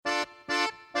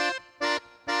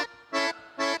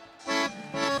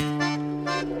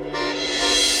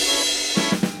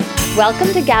Welcome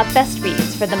to Gabfest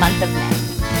Reads for the month of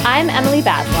May. I'm Emily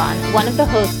Bazelon, one of the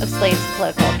hosts of Slate's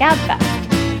political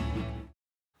Gabfest.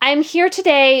 I'm here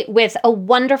today with a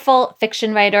wonderful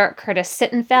fiction writer, Curtis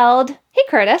Sittenfeld. Hey,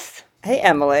 Curtis. Hey,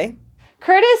 Emily.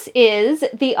 Curtis is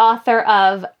the author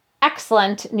of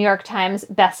excellent New York Times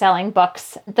bestselling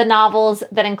books, the novels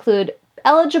that include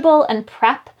Eligible and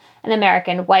Prep, An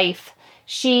American Wife.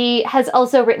 She has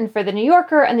also written for The New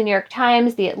Yorker and The New York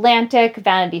Times, The Atlantic,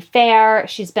 Vanity Fair.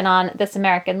 She's been on This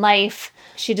American Life.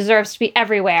 She deserves to be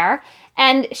everywhere.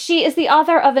 And she is the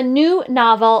author of a new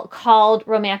novel called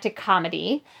Romantic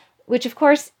Comedy, which of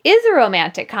course is a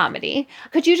romantic comedy.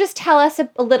 Could you just tell us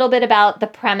a little bit about the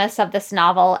premise of this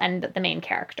novel and the main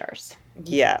characters?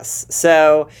 Yes.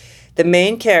 So the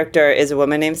main character is a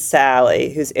woman named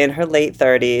Sally, who's in her late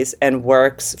 30s and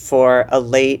works for a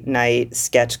late night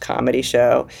sketch comedy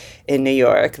show in New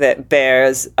York that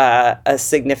bears a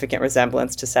significant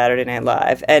resemblance to Saturday Night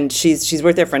Live. And she's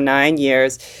worked there for 9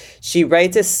 years. She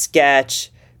writes a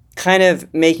sketch kind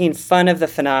of making fun of the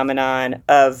phenomenon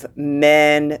of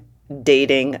men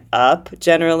dating up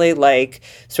generally, like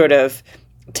sort of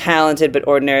talented but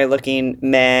ordinary looking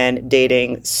men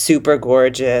dating super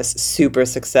gorgeous, super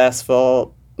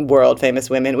successful, world famous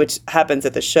women, which happens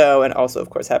at the show and also, of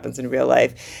course, happens in real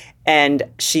life. And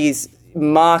she's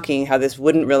mocking how this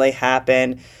wouldn't really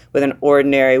happen with an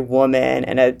ordinary woman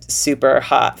and a super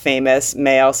hot, famous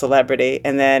male celebrity.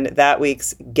 And then that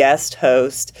week's guest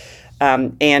host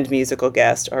and musical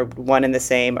guest are one and the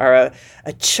same, are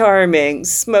a charming,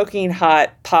 smoking hot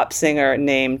pop singer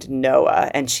named Noah.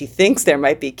 And she thinks there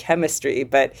might be chemistry,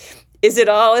 but is it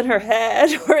all in her head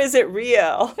or is it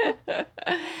real?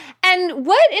 And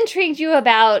what intrigued you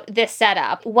about this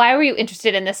setup? Why were you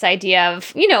interested in this idea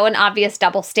of, an obvious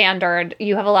double standard?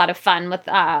 You have a lot of fun with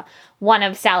one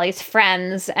of Sally's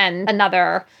friends and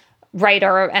another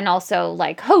writer and also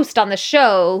host on the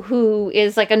show who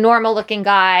is a normal looking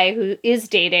guy who is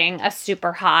dating a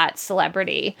super hot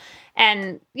celebrity.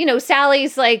 And,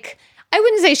 Sally's I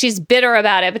wouldn't say she's bitter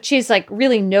about it, but she's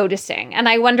really noticing. And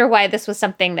I wonder why this was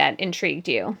something that intrigued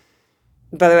you.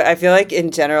 By the way, I feel like in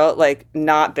general,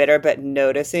 not bitter, but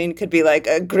noticing could be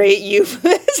a great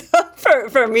euphemism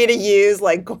for me to use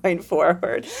going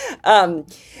forward.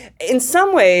 In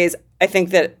some ways, I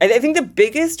think the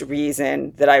biggest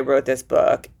reason that I wrote this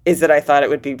book is that I thought it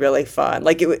would be really fun.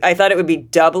 I thought it would be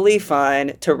doubly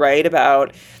fun to write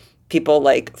about people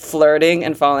flirting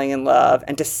and falling in love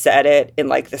and to set it in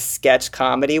the sketch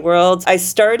comedy world. I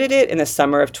started it in the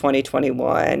summer of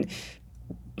 2021,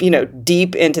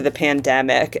 deep into the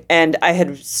pandemic. And I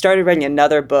had started writing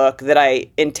another book that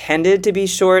I intended to be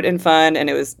short and fun,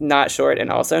 and it was not short and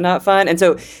also not fun. And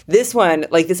so this one,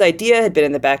 this idea had been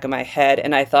in the back of my head,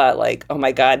 and I thought, oh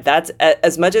my God, that's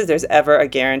as much as there's ever a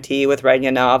guarantee with writing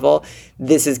a novel,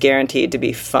 this is guaranteed to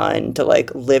be fun to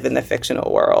live in the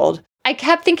fictional world. I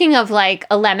kept thinking of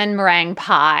a lemon meringue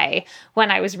pie when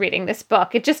I was reading this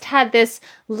book. It just had this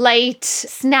light,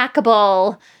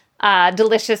 snackable,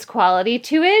 delicious quality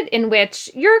to it in which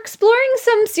you're exploring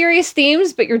some serious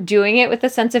themes, but you're doing it with a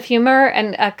sense of humor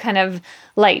and a kind of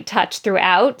light touch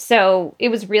throughout. So it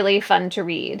was really fun to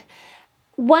read.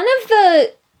 One of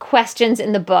the questions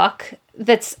in the book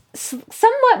that's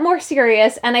somewhat more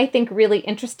serious and I think really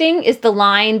interesting is the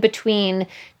line between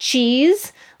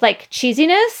cheese,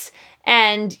 cheesiness,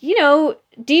 and,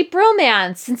 deep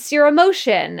romance, sincere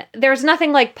emotion. There's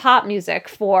nothing like pop music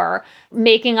for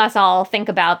making us all think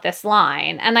about this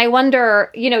line. And I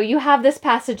wonder, you have this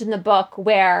passage in the book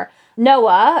where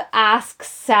Noah asks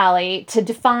Sally to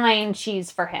define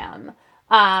cheese for him.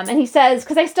 And he says,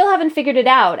 because I still haven't figured it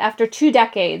out after 2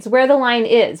 decades, where the line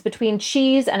is between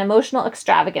cheese and emotional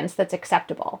extravagance that's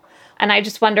acceptable. And I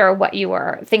just wonder what you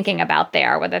were thinking about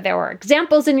there, whether there were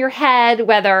examples in your head,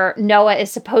 whether Noah is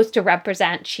supposed to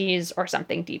represent cheese or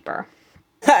something deeper.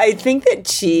 I think that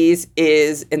cheese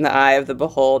is in the eye of the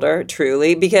beholder,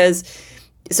 truly, because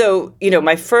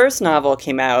my first novel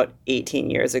came out 18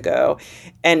 years ago,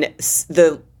 and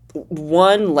the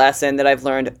one lesson that I've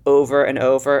learned over and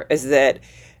over is that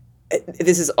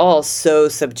this is all so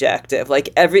subjective.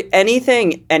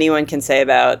 Anything anyone can say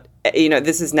about,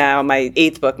 this is now my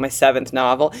 8th book, my 7th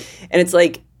novel, and it's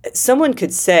someone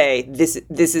could say this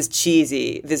is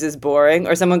cheesy, this is boring,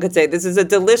 or someone could say this is a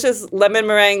delicious lemon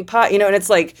meringue pie, and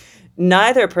it's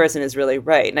neither person is really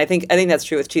right. And I think that's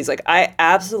true with cheese. I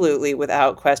absolutely,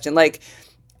 without question,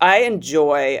 I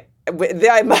enjoy.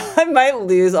 I might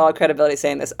lose all credibility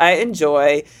saying this. I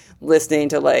enjoy listening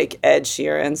to Ed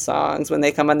Sheeran songs when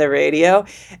they come on the radio.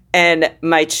 And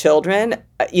my children,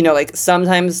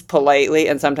 sometimes politely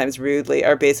and sometimes rudely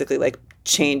are basically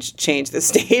change the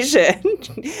station.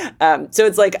 So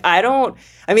it's like,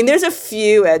 there's a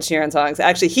few Ed Sheeran songs.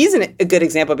 Actually, he's a good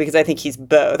example because I think he's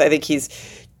both. I think he's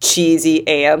cheesy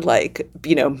and like,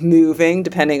 moving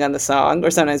depending on the song,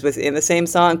 or sometimes within the same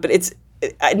song. But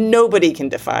nobody can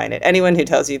define it. Anyone who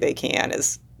tells you they can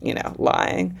is,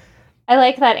 lying. I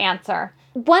like that answer.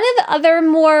 One of the other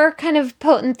more kind of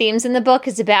potent themes in the book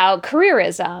is about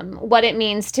careerism, what it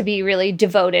means to be really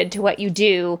devoted to what you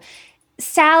do.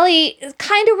 Sally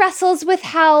kind of wrestles with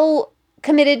how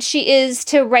committed she is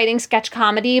to writing sketch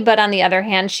comedy, but on the other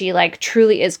hand, she like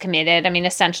truly is committed. I mean,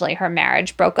 essentially her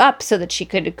marriage broke up so that she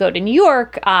could go to New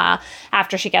York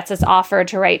after she gets this offer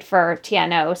to write for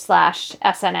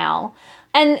TNO/SNL.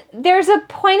 And there's a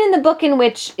point in the book in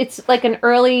which it's like an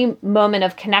early moment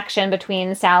of connection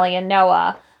between Sally and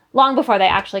Noah, long before they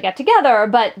actually get together.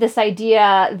 But this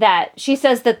idea that she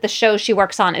says that the show she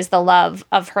works on is the love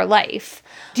of her life.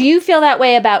 Do you feel that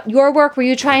way about your work? Were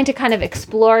you trying to kind of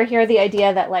explore here the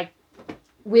idea that like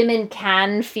women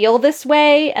can feel this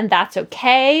way and that's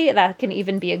okay? That can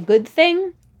even be a good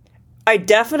thing? I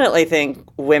definitely think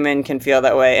women can feel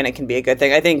that way and it can be a good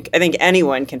thing. I think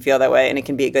anyone can feel that way and it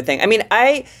can be a good thing. I mean,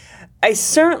 I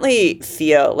certainly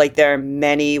feel like there are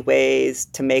many ways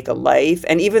to make a life.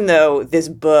 And even though this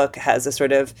book has a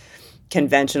sort of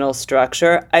conventional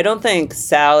structure, I don't think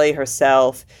Sally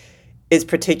herself is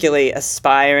particularly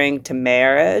aspiring to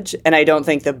marriage. And I don't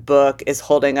think the book is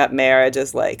holding up marriage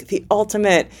as like the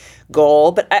ultimate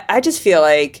goal. But I just feel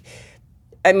like,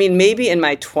 maybe in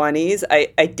my 20s,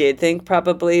 I did think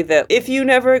probably that if you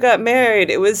never got married,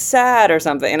 it was sad or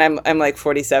something. And I'm like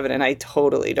 47 and I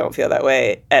totally don't feel that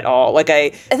way at all. Like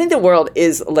I think the world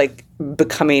is like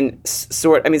becoming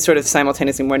sort of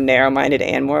simultaneously more narrow-minded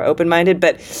and more open-minded.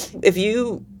 But if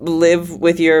you live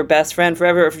with your best friend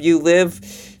forever, if you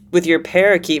live with your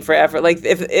parakeet forever, like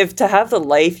if to have the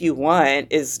life you want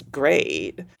is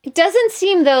great. It doesn't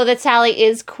seem, though, that Sally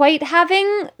is quite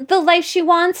having the life she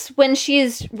wants when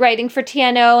she's writing for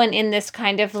TNO and in this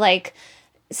kind of like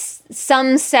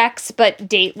some sex but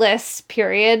dateless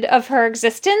period of her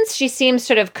existence. She seems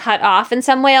sort of cut off in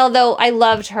some way, although I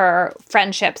loved her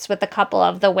friendships with a couple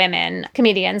of the women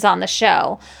comedians on the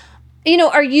show.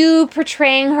 Are you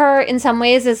portraying her in some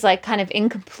ways as like kind of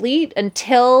incomplete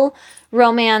until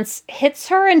romance hits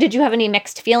her? And did you have any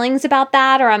mixed feelings about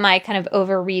that? Or am I kind of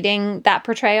overreading that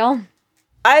portrayal?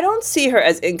 I don't see her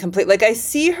as incomplete. Like I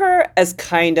see her as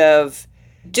kind of,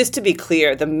 just to be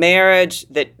clear, the marriage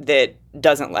that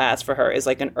doesn't last for her is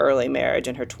like an early marriage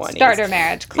in her 20s. Starter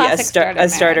marriage. Classic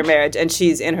starter marriage. And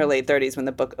she's in her late 30s when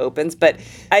the book opens. But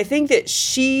I think that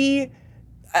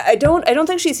I don't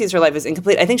think she sees her life as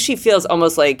incomplete. I think she feels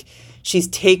almost like she's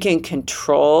taking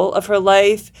control of her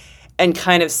life and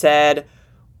kind of said,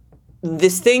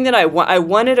 this thing that I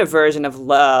wanted a version of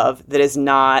love that is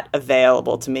not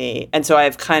available to me. And so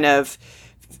I've kind of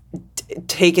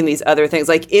taken these other things.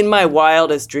 Like in my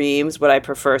wildest dreams, would I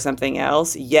prefer something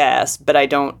else? Yes, but I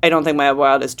don't think my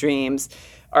wildest dreams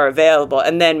are available.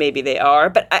 And then maybe they are.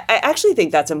 But I actually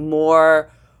think that's a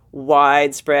more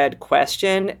widespread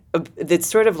question that's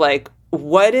sort of like,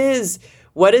 what is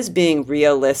being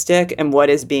realistic and what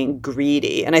is being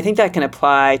greedy? And I think that can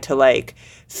apply to like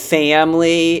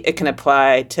family, it can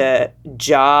apply to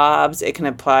jobs, it can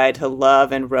apply to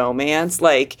love and romance.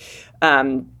 Like,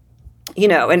 and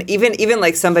even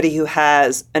like somebody who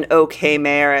has an okay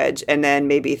marriage and then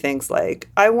maybe thinks like,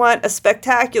 I want a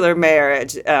spectacular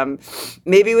marriage,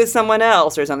 maybe with someone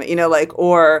else or something,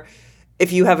 or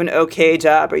if you have an okay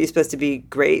job, are you supposed to be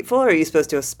grateful or are you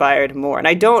supposed to aspire to more? And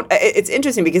it's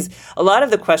interesting because a lot of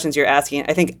the questions you're asking,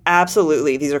 I think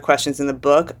absolutely these are questions in the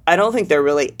book. I don't think they're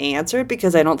really answered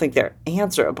because I don't think they're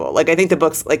answerable. Like I think the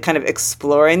book's like kind of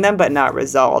exploring them, but not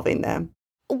resolving them.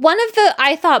 One of the,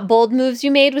 I thought, bold moves you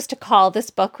made was to call this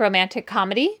book romantic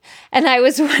comedy. And I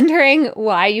was wondering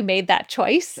why you made that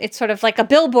choice. It's sort of like a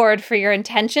billboard for your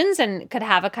intentions and could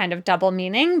have a kind of double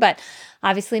meaning. But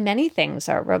obviously many things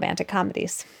are romantic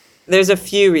comedies. There's a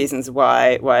few reasons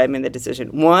why I made the decision.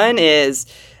 One is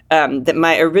that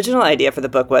my original idea for the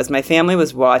book was my family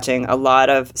was watching a lot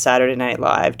of Saturday Night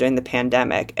Live during the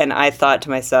pandemic. And I thought to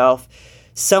myself,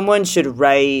 someone should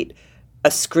write a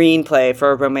screenplay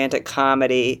for a romantic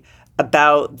comedy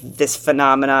about this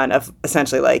phenomenon of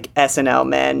essentially like SNL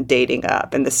men dating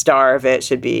up. And the star of it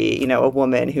should be, a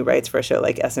woman who writes for a show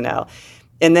like SNL.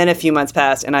 And then a few months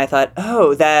passed and I thought,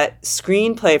 oh, that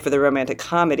screenplay for the romantic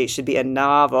comedy should be a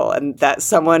novel and that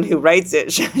someone who writes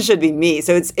it should be me.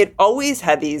 So it always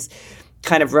had these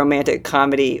kind of romantic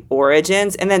comedy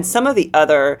origins. And then some of the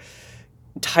other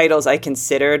titles I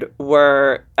considered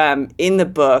were, in the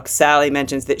book, Sally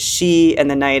mentions that she and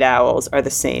the Night Owls are the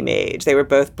same age. They were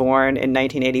both born in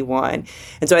 1981.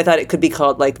 And so I thought it could be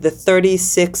called like the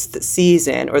 36th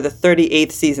season or the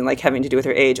 38th season, like having to do with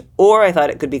her age. Or I thought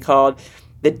it could be called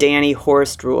the Danny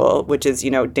Horst rule, which is,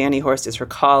 Danny Horst is her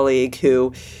colleague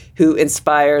who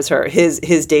inspires her.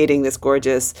 His dating this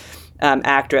gorgeous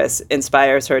actress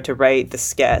inspires her to write the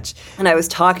sketch. And I was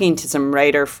talking to some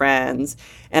writer friends,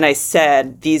 and I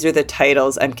said, these are the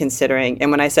titles I'm considering.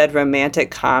 And when I said romantic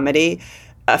comedy,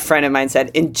 a friend of mine said,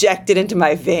 inject it into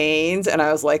my veins. And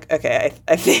I was like, okay,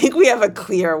 I think we have a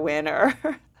clear winner.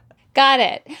 Got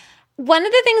it. One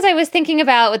of the things I was thinking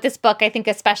about with this book, I think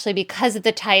especially because of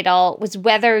the title, was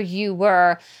whether you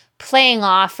were playing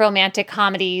off romantic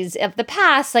comedies of the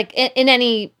past, like in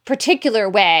any particular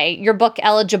way. Your book,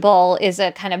 Eligible, is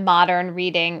a kind of modern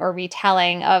reading or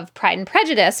retelling of Pride and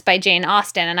Prejudice by Jane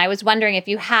Austen. And I was wondering if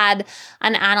you had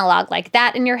an analog like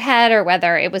that in your head or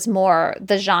whether it was more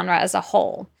the genre as a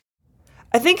whole.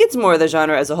 I think it's more the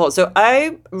genre as a whole. So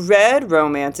I read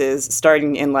romances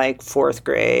starting in like fourth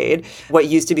grade, what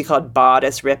used to be called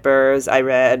bodice rippers. I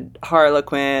read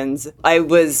Harlequins. I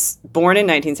was born in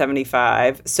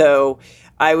 1975, so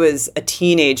I was a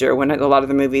teenager when a lot of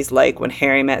the movies like When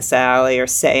Harry Met Sally or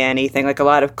Say Anything, like a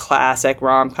lot of classic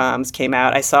rom-coms came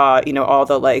out. I saw, all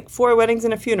the like Four Weddings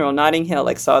and a Funeral, Notting Hill,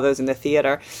 like saw those in the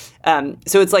theater.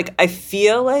 So it's like, I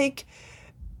feel like,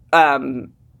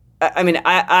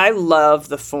 I love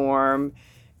the form,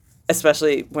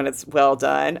 especially when it's well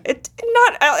done. I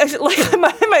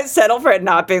might settle for it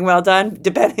not being well done,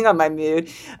 depending on my mood.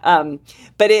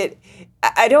 But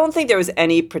I don't think there was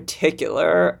any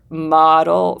particular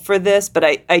model for this. But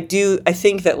I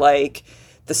think that like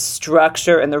the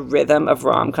structure and the rhythm of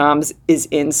rom-coms is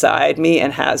inside me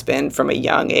and has been from a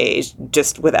young age,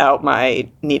 just without my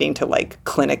needing to like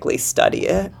clinically study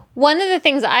it. One of the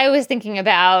things I was thinking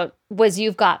about was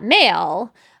You've Got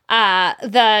Mail,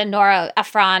 the Nora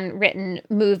Ephron written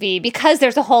movie, because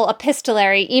there's a whole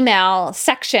epistolary email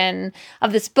section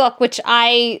of this book, which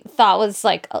I thought was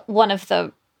like one of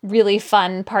the really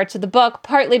fun parts of the book,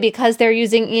 partly because they're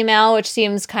using email, which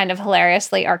seems kind of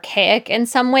hilariously archaic in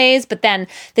some ways, but then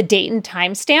the date and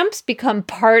timestamps become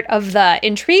part of the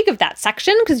intrigue of that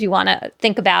section because you want to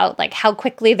think about like how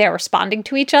quickly they're responding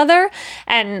to each other.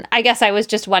 And I guess I was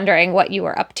just wondering what you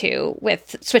were up to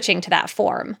with switching to that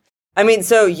form.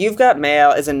 So You've Got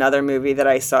Mail is another movie that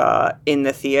I saw in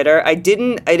the theater. I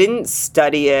didn't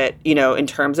study it, in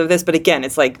terms of this, but again,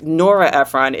 it's like Nora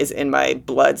Ephron is in my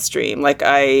bloodstream. Like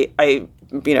I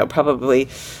probably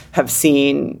have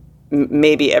seen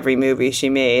maybe every movie she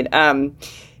made. And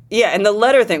the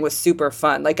letter thing was super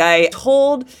fun. Like I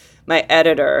told my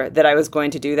editor that I was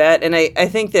going to do that. And I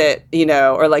think that,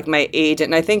 or like my agent,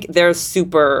 and I think they're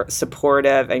super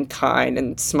supportive and kind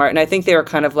and smart. And I think they were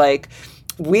kind of like,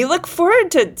 we look forward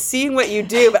to seeing what you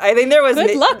do. But I think there was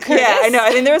good luck, Curtis. Yeah, I know.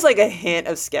 I think there was like a hint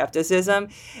of skepticism.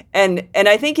 And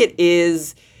I think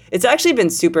it's actually been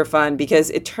super fun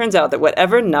because it turns out that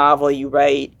whatever novel you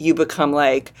write, you become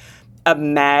like a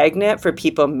magnet for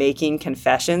people making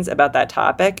confessions about that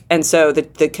topic. And so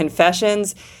the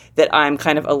confessions that I'm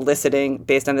kind of eliciting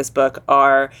based on this book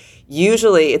are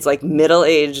usually it's like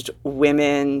middle-aged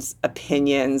women's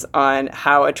opinions on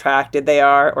how attracted they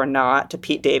are or not to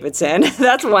Pete Davidson.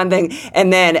 That's one thing.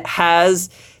 And then has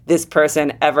this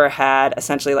person ever had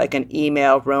essentially like an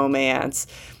email romance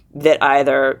that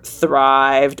either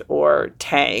thrived or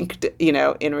tanked,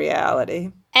 in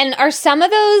reality? And are some of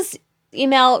those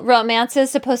email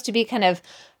romances supposed to be kind of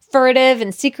furtive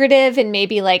and secretive and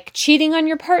maybe like cheating on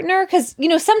your partner? Because,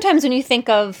 sometimes when you think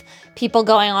of people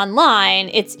going online,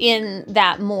 it's in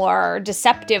that more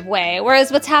deceptive way.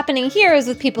 Whereas what's happening here is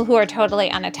with people who are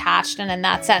totally unattached. And in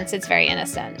that sense, it's very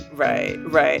innocent. Right.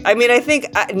 I think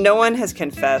no one has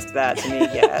confessed that to me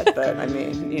yet. But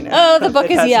Oh, the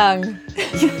book is young.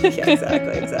 Yeah,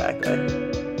 exactly.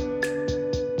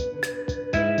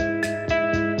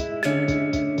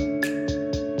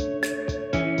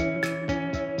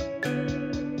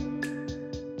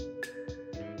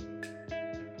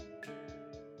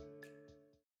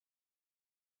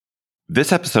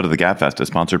 This episode of the Gabfest is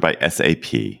sponsored by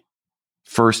SAP.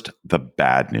 First, the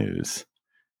bad news.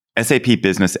 SAP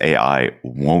Business AI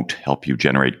won't help you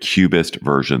generate cubist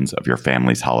versions of your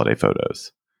family's holiday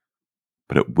photos,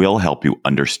 but it will help you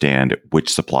understand which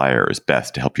supplier is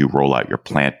best to help you roll out your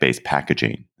plant-based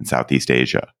packaging in Southeast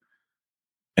Asia,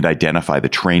 and identify the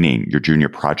training your junior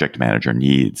project manager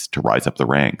needs to rise up the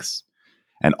ranks,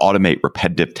 and automate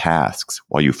repetitive tasks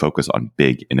while you focus on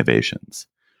big innovations,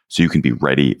 so you can be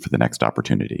ready for the next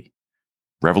opportunity.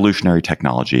 Revolutionary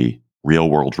technology,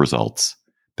 real-world results.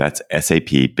 That's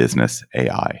SAP Business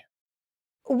AI.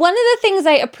 One of the things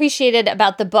I appreciated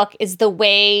about the book is the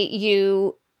way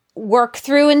you work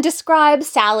through and describe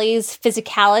Sally's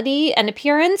physicality and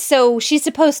appearance. So she's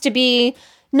supposed to be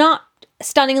not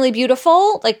stunningly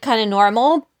beautiful, like kind of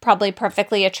normal, probably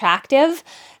perfectly attractive.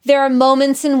 There are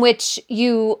moments in which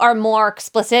you are more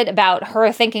explicit about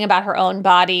her thinking about her own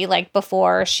body, like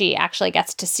before she actually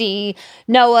gets to see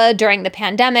Noah during the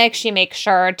pandemic. She makes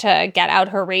sure to get out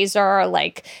her razor,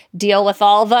 like deal with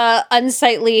all the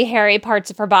unsightly, hairy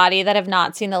parts of her body that have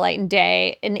not seen the light of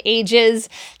day in ages.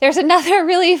 There's another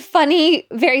really funny,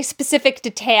 very specific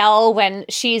detail when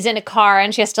she's in a car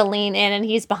and she has to lean in and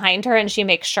he's behind her and she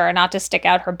makes sure not to stick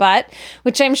out her butt,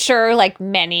 which I'm sure like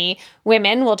many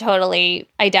women will totally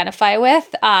identify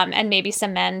with, and maybe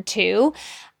some men too.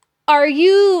 Are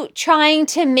you trying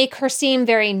to make her seem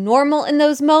very normal in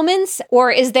those moments? Or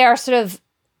is there sort of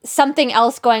something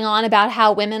else going on about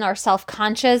how women are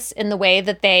self-conscious in the way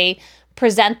that they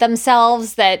present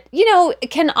themselves that, you know,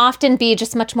 can often be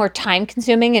just much more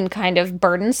time-consuming and kind of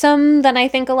burdensome than I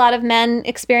think a lot of men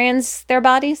experience their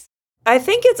bodies? I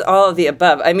think it's all of the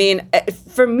above. I mean,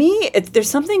 for me, there's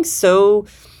something so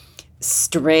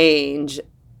strange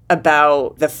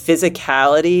about the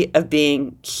physicality of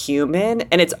being human,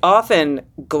 and it's often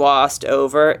glossed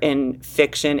over in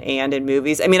fiction and in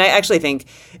movies. I mean, I actually think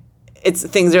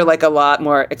things are like a lot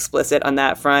more explicit on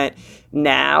that front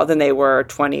now than they were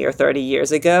 20 or 30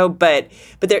 years ago, but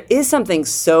there is something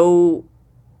so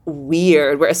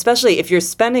weird where, especially if you're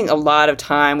spending a lot of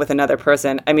time with another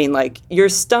person, I mean, like, your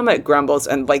stomach grumbles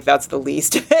and like that's the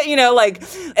least, you know, like,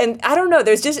 and I don't know,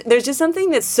 there's just something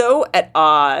that's so at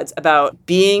odds about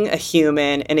being a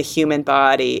human in a human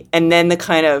body and then the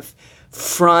kind of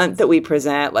front that we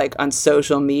present like on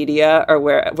social media or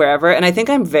wherever. And I think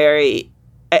I'm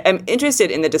interested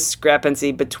in the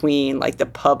discrepancy between like the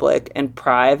public and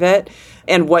private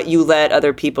and what you let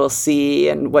other people see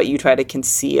and what you try to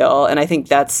conceal. And I think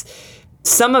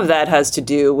some of that has to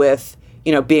do with,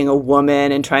 you know, being a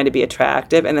woman and trying to be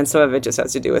attractive. And then some of it just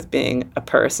has to do with being a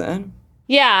person.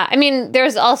 Yeah, I mean,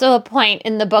 there's also a point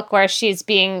in the book where she's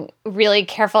being really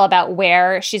careful about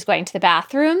where she's going to the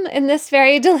bathroom in this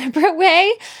very deliberate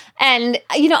way. And,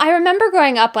 you know, I remember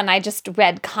growing up when I just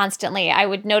read constantly, I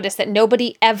would notice that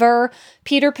nobody ever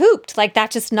peed or pooped. Like,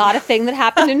 that's just not a thing that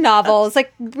happened in novels.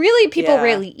 Like, really, people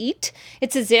rarely eat.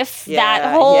 It's as if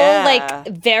that whole, like,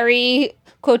 very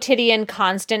quotidian,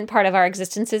 constant part of our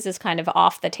existences is kind of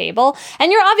off the table.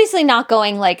 And you're obviously not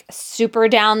going like super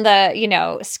down the, you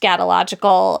know,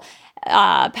 scatological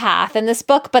path in this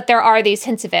book, but there are these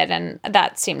hints of it, and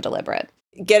that seemed deliberate.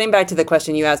 Getting back to the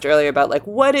question you asked earlier about like,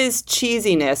 what is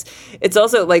cheesiness? It's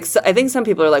also like, I think some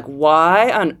people are like,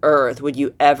 why on earth would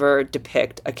you ever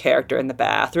depict a character in the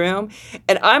bathroom?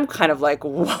 And I'm kind of like,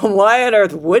 why on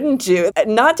earth wouldn't you?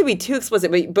 Not to be too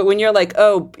explicit, but when you're like,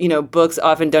 oh, you know, books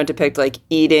often don't depict like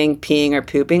eating, peeing, or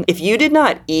pooping. If you did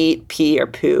not eat, pee, or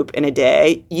poop in a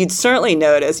day, you'd certainly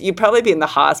notice. You'd probably be in the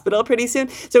hospital pretty soon.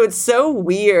 So it's so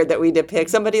weird that we depict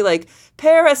somebody like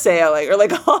parasailing or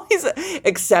like all these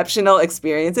exceptional experiences,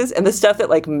 and the stuff that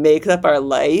like makes up our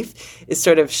life is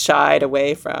sort of shied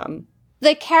away from.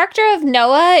 The character of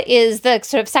Noah is the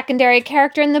sort of secondary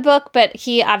character in the book, but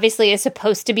he obviously is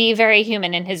supposed to be very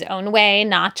human in his own way,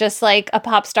 not just like a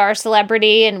pop star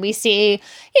celebrity. And we see,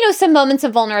 you know, some moments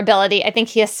of vulnerability. I think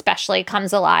he especially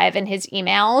comes alive in his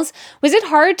emails. Was it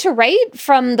hard to write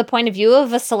from the point of view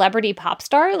of a celebrity pop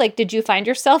star? Like, did you find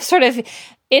yourself sort of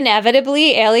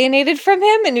inevitably alienated from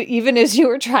him, and even as you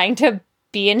were trying to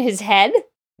be in his head?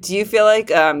 Do you feel like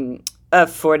a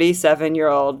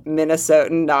 47-year-old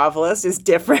Minnesotan novelist is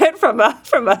different from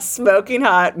a smoking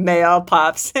hot male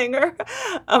pop singer?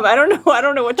 I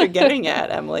don't know what you're getting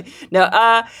at, Emily. No,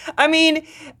 I mean,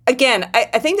 again,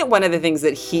 I think that one of the things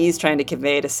that he's trying to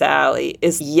convey to Sally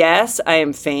is, yes, I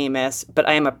am famous, but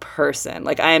I am a person.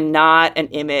 Like, I am not an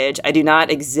image. I do not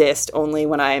exist only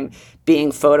when I'm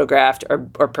being photographed or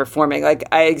performing. Like,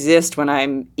 I exist when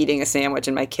I'm eating a sandwich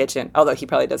in my kitchen, although he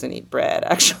probably doesn't eat bread,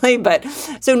 actually. But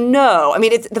so no, I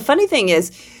mean, the funny thing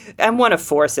is, I'm one of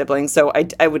 4 siblings, so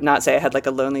I would not say I had like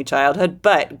a lonely childhood,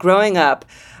 but growing up,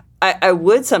 I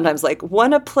would sometimes like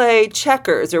want to play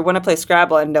checkers or want to play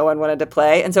Scrabble, and no one wanted to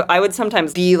play. And so I would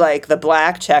sometimes be like the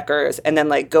black checkers and then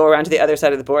like go around to the other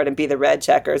side of the board and be the red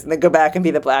checkers and then go back and be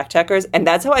the black checkers. And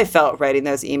that's how I felt writing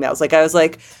those emails. Like, I was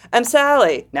like, I'm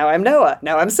Sally. Now I'm Noah.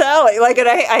 Now I'm Sally. Like, and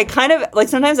I kind of like,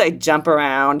 sometimes I jump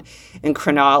around in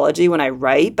chronology when I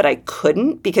write, but I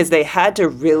couldn't because they had to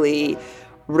really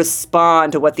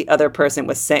respond to what the other person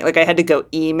was saying. Like, I had to go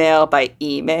email by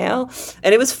email,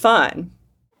 and it was fun.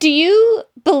 Do you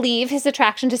believe his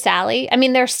attraction to Sally? I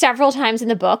mean, there are several times in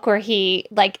the book where he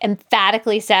like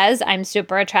emphatically says, I'm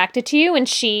super attracted to you, and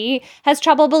she has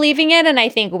trouble believing it. And I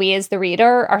think we as the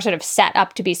reader are sort of set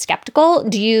up to be skeptical.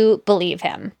 Do you believe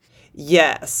him?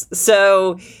 Yes.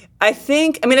 So I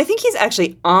think he's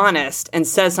actually honest and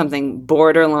says something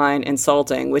borderline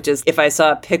insulting, which is, if I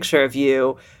saw a picture of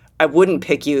you, I wouldn't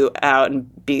pick you out and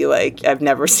be like, I've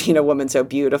never seen a woman so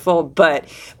beautiful. But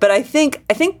I think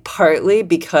partly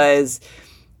because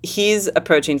he's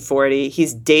approaching 40,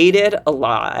 he's dated a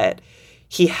lot,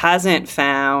 he hasn't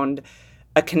found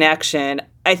a connection.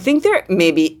 I think there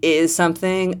maybe is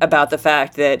something about the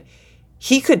fact that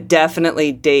he could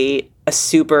definitely date a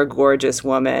super gorgeous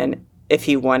woman if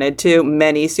he wanted to,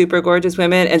 many super gorgeous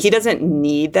women. And he doesn't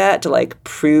need that to like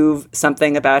prove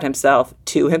something about himself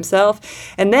to himself.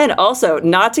 And then also,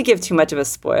 not to give too much of a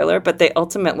spoiler, but they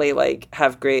ultimately like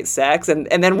have great sex. And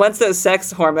then once those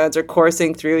sex hormones are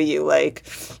coursing through you, like,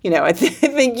 you know, I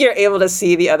think you're able to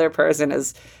see the other person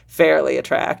as fairly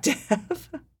attractive.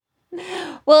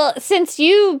 Well, since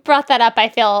you brought that up, I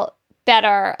feel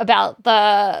better about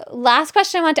the last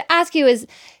question I want to ask you is,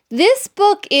 this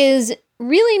book is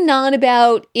really not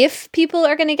about if people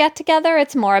are going to get together.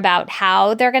 It's more about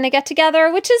how they're going to get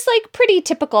together, which is like pretty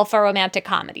typical for romantic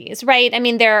comedies, right? I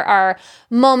mean, there are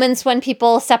moments when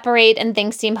people separate and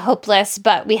things seem hopeless,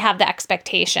 but we have the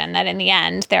expectation that in the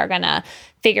end, they're going to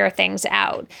figure things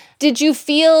out. Did you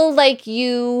feel like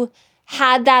you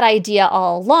had that idea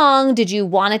all along? Did you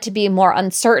want it to be more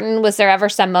uncertain? Was there ever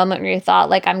some moment where you thought,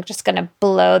 like, I'm just going to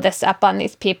blow this up on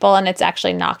these people and it's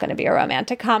actually not going to be a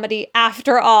romantic comedy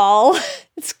after all?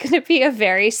 It's going to be a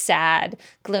very sad,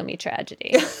 gloomy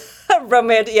tragedy.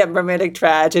 Romantic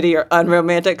tragedy or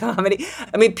unromantic comedy.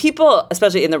 I mean, people,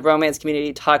 especially in the romance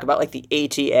community, talk about like the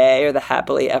HEA or the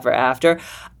happily ever after.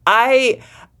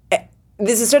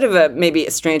 This is sort of maybe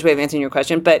a strange way of answering your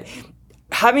question, but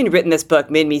having written this book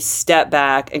made me step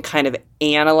back and kind of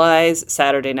analyze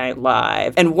Saturday Night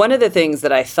Live. And one of the things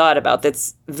that I thought about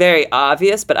that's very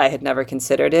obvious, but I had never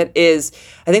considered it, is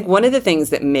I think one of the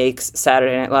things that makes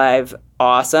Saturday Night Live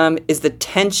awesome is the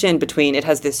tension between, it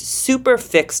has this super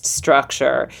fixed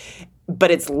structure,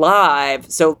 but it's live,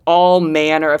 so all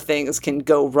manner of things can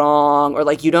go wrong, or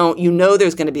like you know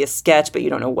there's going to be a sketch, but you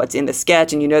don't know what's in the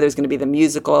sketch, and you know there's going to be the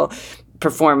musical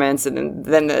performance, and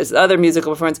then there's other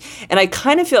musical performance. And I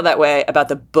kind of feel that way about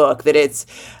the book, that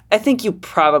I think you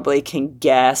probably can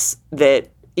guess that,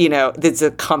 you know, it's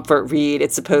a comfort read.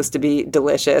 It's supposed to be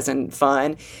delicious and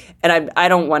fun. And I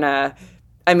don't want to,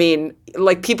 I mean,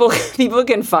 like people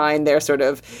can find their sort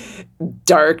of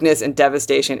darkness and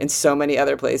devastation in so many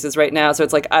other places right now. So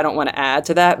it's like, I don't want to add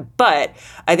to that. But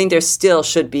I think there still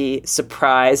should be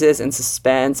surprises and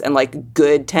suspense and like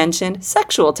good tension,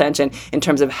 sexual tension in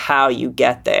terms of how you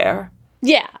get there.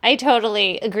 Yeah, I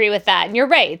totally agree with that. And you're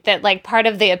right that like part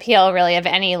of the appeal really of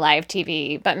any live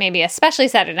TV, but maybe especially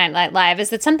Saturday Night Live,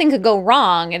 is that something could go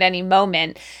wrong at any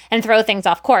moment and throw things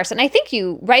off course. And I think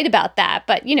you write about that.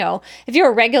 But, you know, if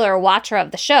you're a regular watcher of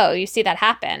the show, you see that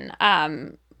happen.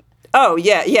 Oh,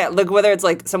 yeah. Look, whether it's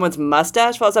like someone's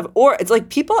mustache falls off, or it's like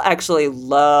people actually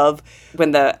love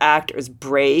when the actors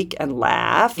break and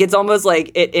laugh. It's almost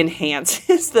like it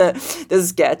enhances the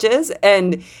sketches.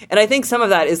 And I think some of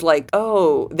that is like,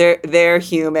 oh, they're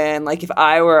human. Like if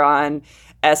I were on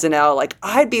SNL, like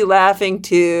I'd be laughing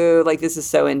too. Like this is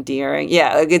so endearing.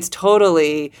 Yeah, like it's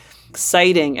totally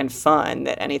exciting and fun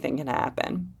that anything can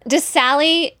happen. Does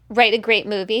Sally write a great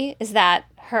movie? Is that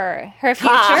her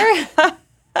future?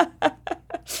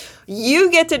 You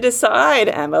get to decide,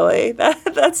 Emily.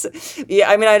 That's yeah.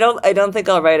 I mean, I don't think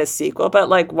I'll write a sequel, but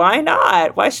like, why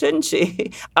not? Why shouldn't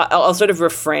she? I'll sort of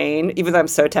refrain, even though I'm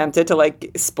so tempted to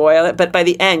like spoil it. But by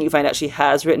the end, you find out she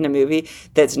has written a movie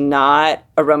that's not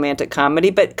a romantic comedy,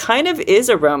 but kind of is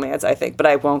a romance, I think. But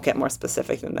I won't get more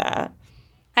specific than that.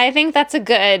 I think that's a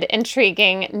good,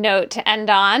 intriguing note to end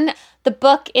on. The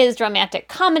book is Romantic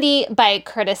Comedy by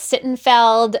Curtis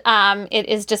Sittenfeld. It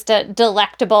is just a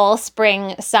delectable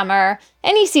spring, summer,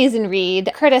 any season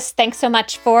read. Curtis, thanks so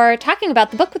much for talking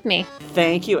about the book with me.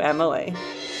 Thank you, Emily.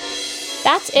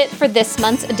 That's it for this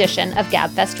month's edition of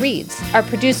Gabfest Reads. Our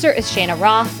producer is Shayna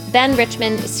Roth. Ben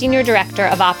Richmond, Senior Director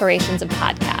of Operations and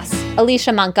Podcasts.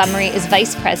 Alicia Montgomery is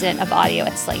Vice President of Audio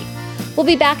at Slate. We'll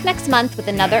be back next month with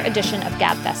another edition of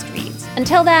Gabfest Reads.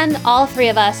 Until then, all three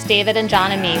of us, David and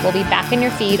John and me, will be back in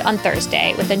your feed on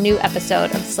Thursday with a new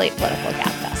episode of Slate Political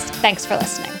Gabfest. Thanks for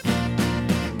listening.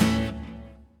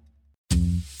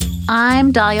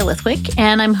 I'm Dahlia Lithwick,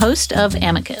 and I'm host of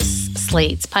Amicus,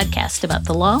 Slate's podcast about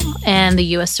the law and the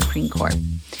U.S. Supreme Court.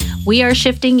 We are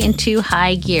shifting into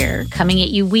high gear, coming at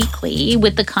you weekly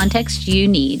with the context you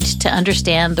need to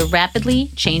understand the rapidly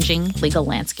changing legal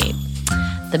landscape.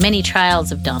 The many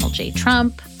trials of Donald J.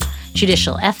 Trump,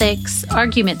 judicial ethics,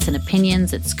 arguments and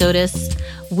opinions at SCOTUS.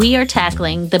 We are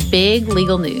tackling the big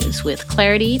legal news with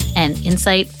clarity and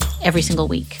insight every single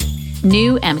week.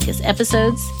 New Amicus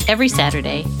episodes every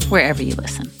Saturday, wherever you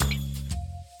listen.